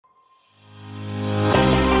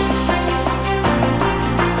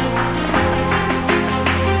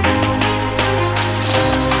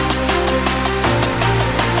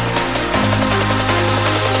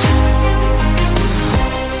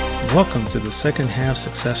Welcome to the Second Half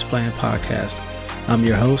Success Plan podcast. I'm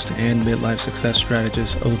your host and midlife success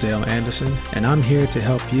strategist, Odell Anderson, and I'm here to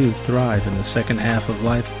help you thrive in the second half of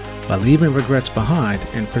life by leaving regrets behind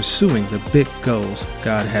and pursuing the big goals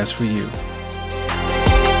God has for you.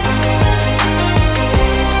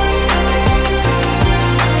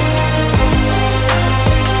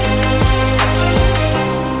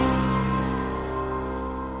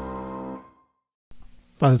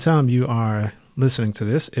 By the time you are listening to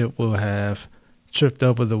this, it will have tripped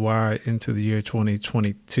over the wire into the year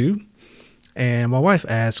 2022. And my wife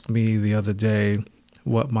asked me the other day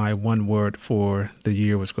what my one word for the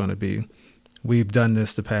year was going to be. We've done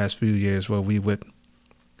this the past few years where we would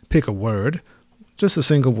pick a word, just a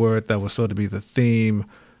single word that was sort of be the theme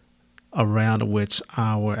around which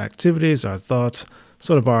our activities, our thoughts,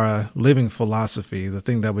 sort of our living philosophy, the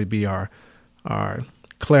thing that would be our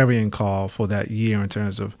clarion call for that year in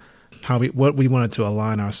terms of what we wanted to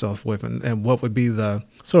align ourselves with and what would be the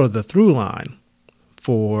sort of the through line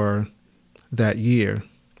for that year.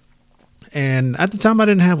 And at the time, I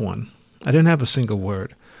didn't have one. I didn't have a single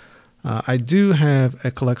word. I do have a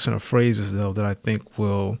collection of phrases, though, that I think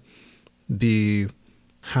will be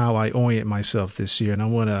how I orient myself this year. And I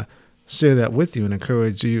want to share that with you and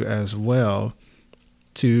encourage you as well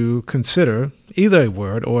to consider either a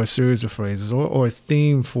word or a series of phrases or a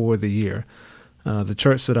theme for the year. The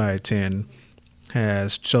church that I attend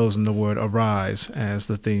has chosen the word arise as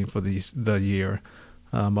the theme for the year.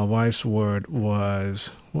 My wife's word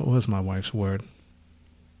was, what was my wife's word?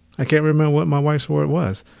 I can't remember what my wife's word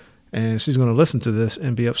was. And she's going to listen to this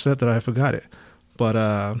and be upset that I forgot it. But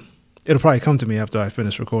it'll probably come to me after I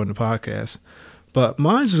finish recording the podcast. But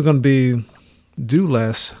mine's is going to be do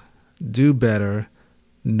less, do better,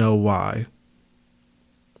 know why.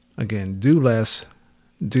 Again, do less,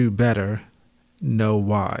 do better, know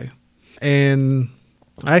why. And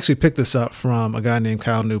I actually picked this up from a guy named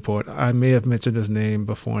Cal Newport. I may have mentioned his name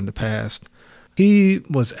before in the past. He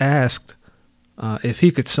was asked if he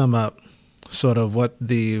could sum up sort of what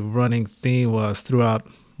the running theme was throughout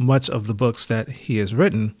much of the books that he has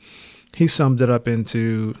written. He summed it up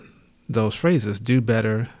into those phrases: do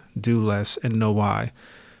better, do less, and know why.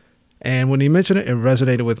 And when he mentioned it, it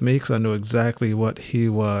resonated with me because I knew exactly what he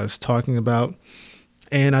was talking about.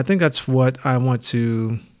 And I think that's what I want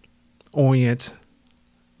to orient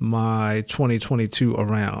my 2022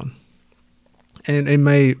 around. And it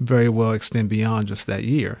may very well extend beyond just that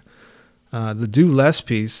year. The do less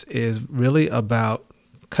piece is really about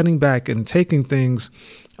cutting back and taking things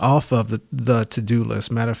off of the to-do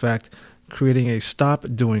list. Matter of fact, creating a stop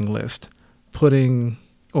doing list, putting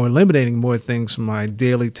or eliminating more things from my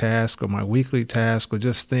daily task or my weekly task or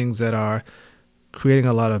just things that are creating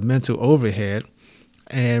a lot of mental overhead,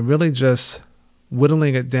 and really just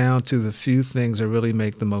whittling it down to the few things that really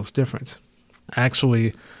make the most difference. I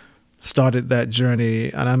actually started that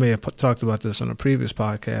journey, and I may have talked about this on a previous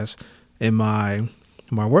podcast, in my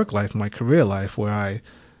work life, my career life, where I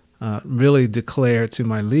really declared to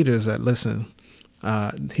my leaders that, listen,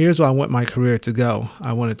 here's where I want my career to go.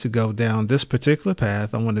 I want it to go down this particular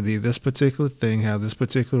path. I want to be this particular thing, have this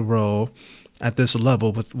particular role at this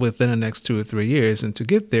level within the next 2 or 3 years. And to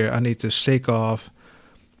get there, I need to shake off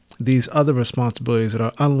these other responsibilities that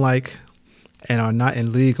are unlike and are not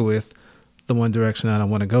in league with the one direction that I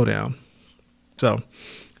want to go down. So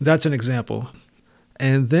that's an example.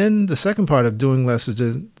 And then the second part of doing less is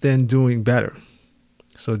just then doing better.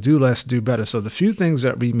 So do less, do better. So the few things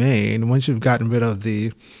that remain, once you've gotten rid of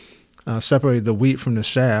separated the wheat from the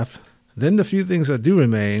chaff, then the few things that do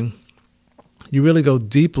remain, you really go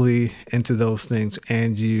deeply into those things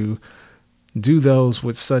and you do those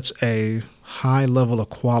with such a high level of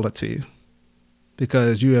quality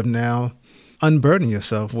because you have now unburdened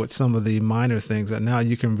yourself with some of the minor things that now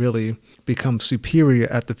you can really become superior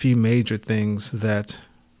at the few major things that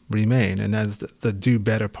remain. And that's the do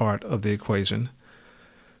better part of the equation.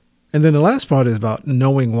 And then the last part is about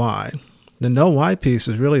knowing why. The know why piece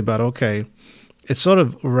is really about, okay, it sort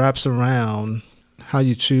of wraps around how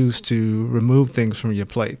you choose to remove things from your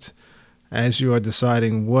plate. As you are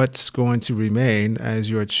deciding what's going to remain, as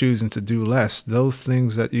you are choosing to do less, those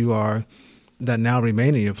things that now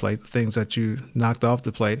remain in your plate, the things that you knocked off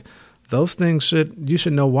the plate, those things you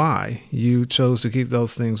should know why you chose to keep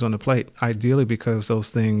those things on the plate. Ideally, because those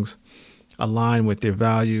things align with your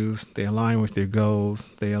values, they align with your goals,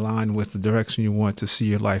 they align with the direction you want to see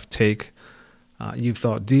your life take. You've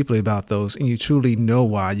thought deeply about those, and you truly know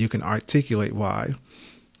why. You can articulate why.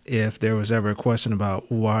 If there was ever a question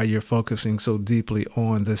about why you're focusing so deeply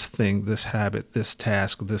on this thing, this habit, this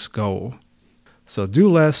task, this goal. So do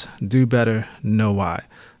less, do better, know why.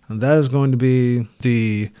 And that is going to be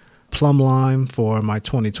the plumb line for my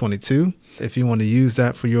 2022. If you want to use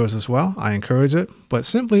that for yours as well, I encourage it. But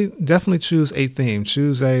definitely choose a theme.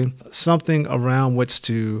 Choose something around which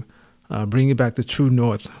to bring you back to true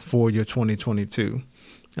north for your 2022.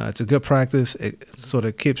 It's a good practice. It sort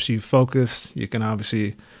of keeps you focused. You can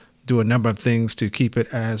obviously do a number of things to keep it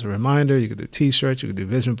as a reminder. You could do T-shirts, you could do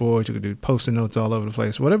vision boards, you could do Post-it notes all over the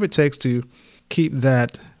place. Whatever it takes to keep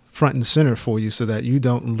that front and center for you so that you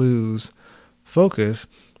don't lose focus.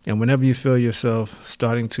 And whenever you feel yourself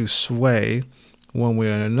starting to sway one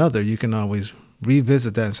way or another, you can always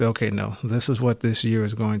revisit that and say, okay, no, this is what this year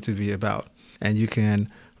is going to be about. And you can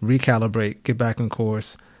recalibrate, get back on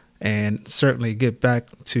course, and certainly get back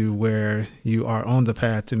to where you are on the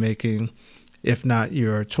path to making, if not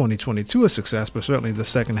your 2022 a success, but certainly the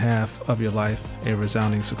second half of your life a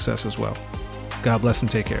resounding success as well. God bless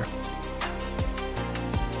and take care.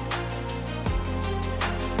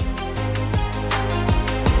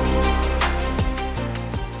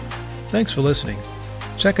 Thanks for listening.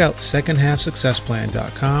 Check out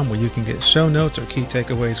secondhalfsuccessplan.com where you can get show notes or key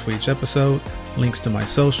takeaways for each episode, links to my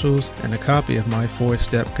socials, and a copy of my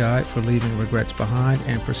 4-step guide for leaving regrets behind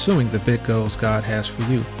and pursuing the big goals God has for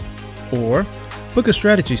you. Or book a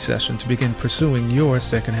strategy session to begin pursuing your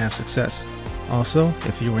second half success. Also,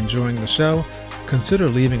 if you're enjoying the show, consider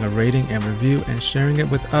leaving a rating and review and sharing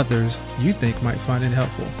it with others you think might find it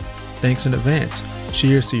helpful. Thanks in advance.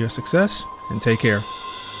 Cheers to your success and take care.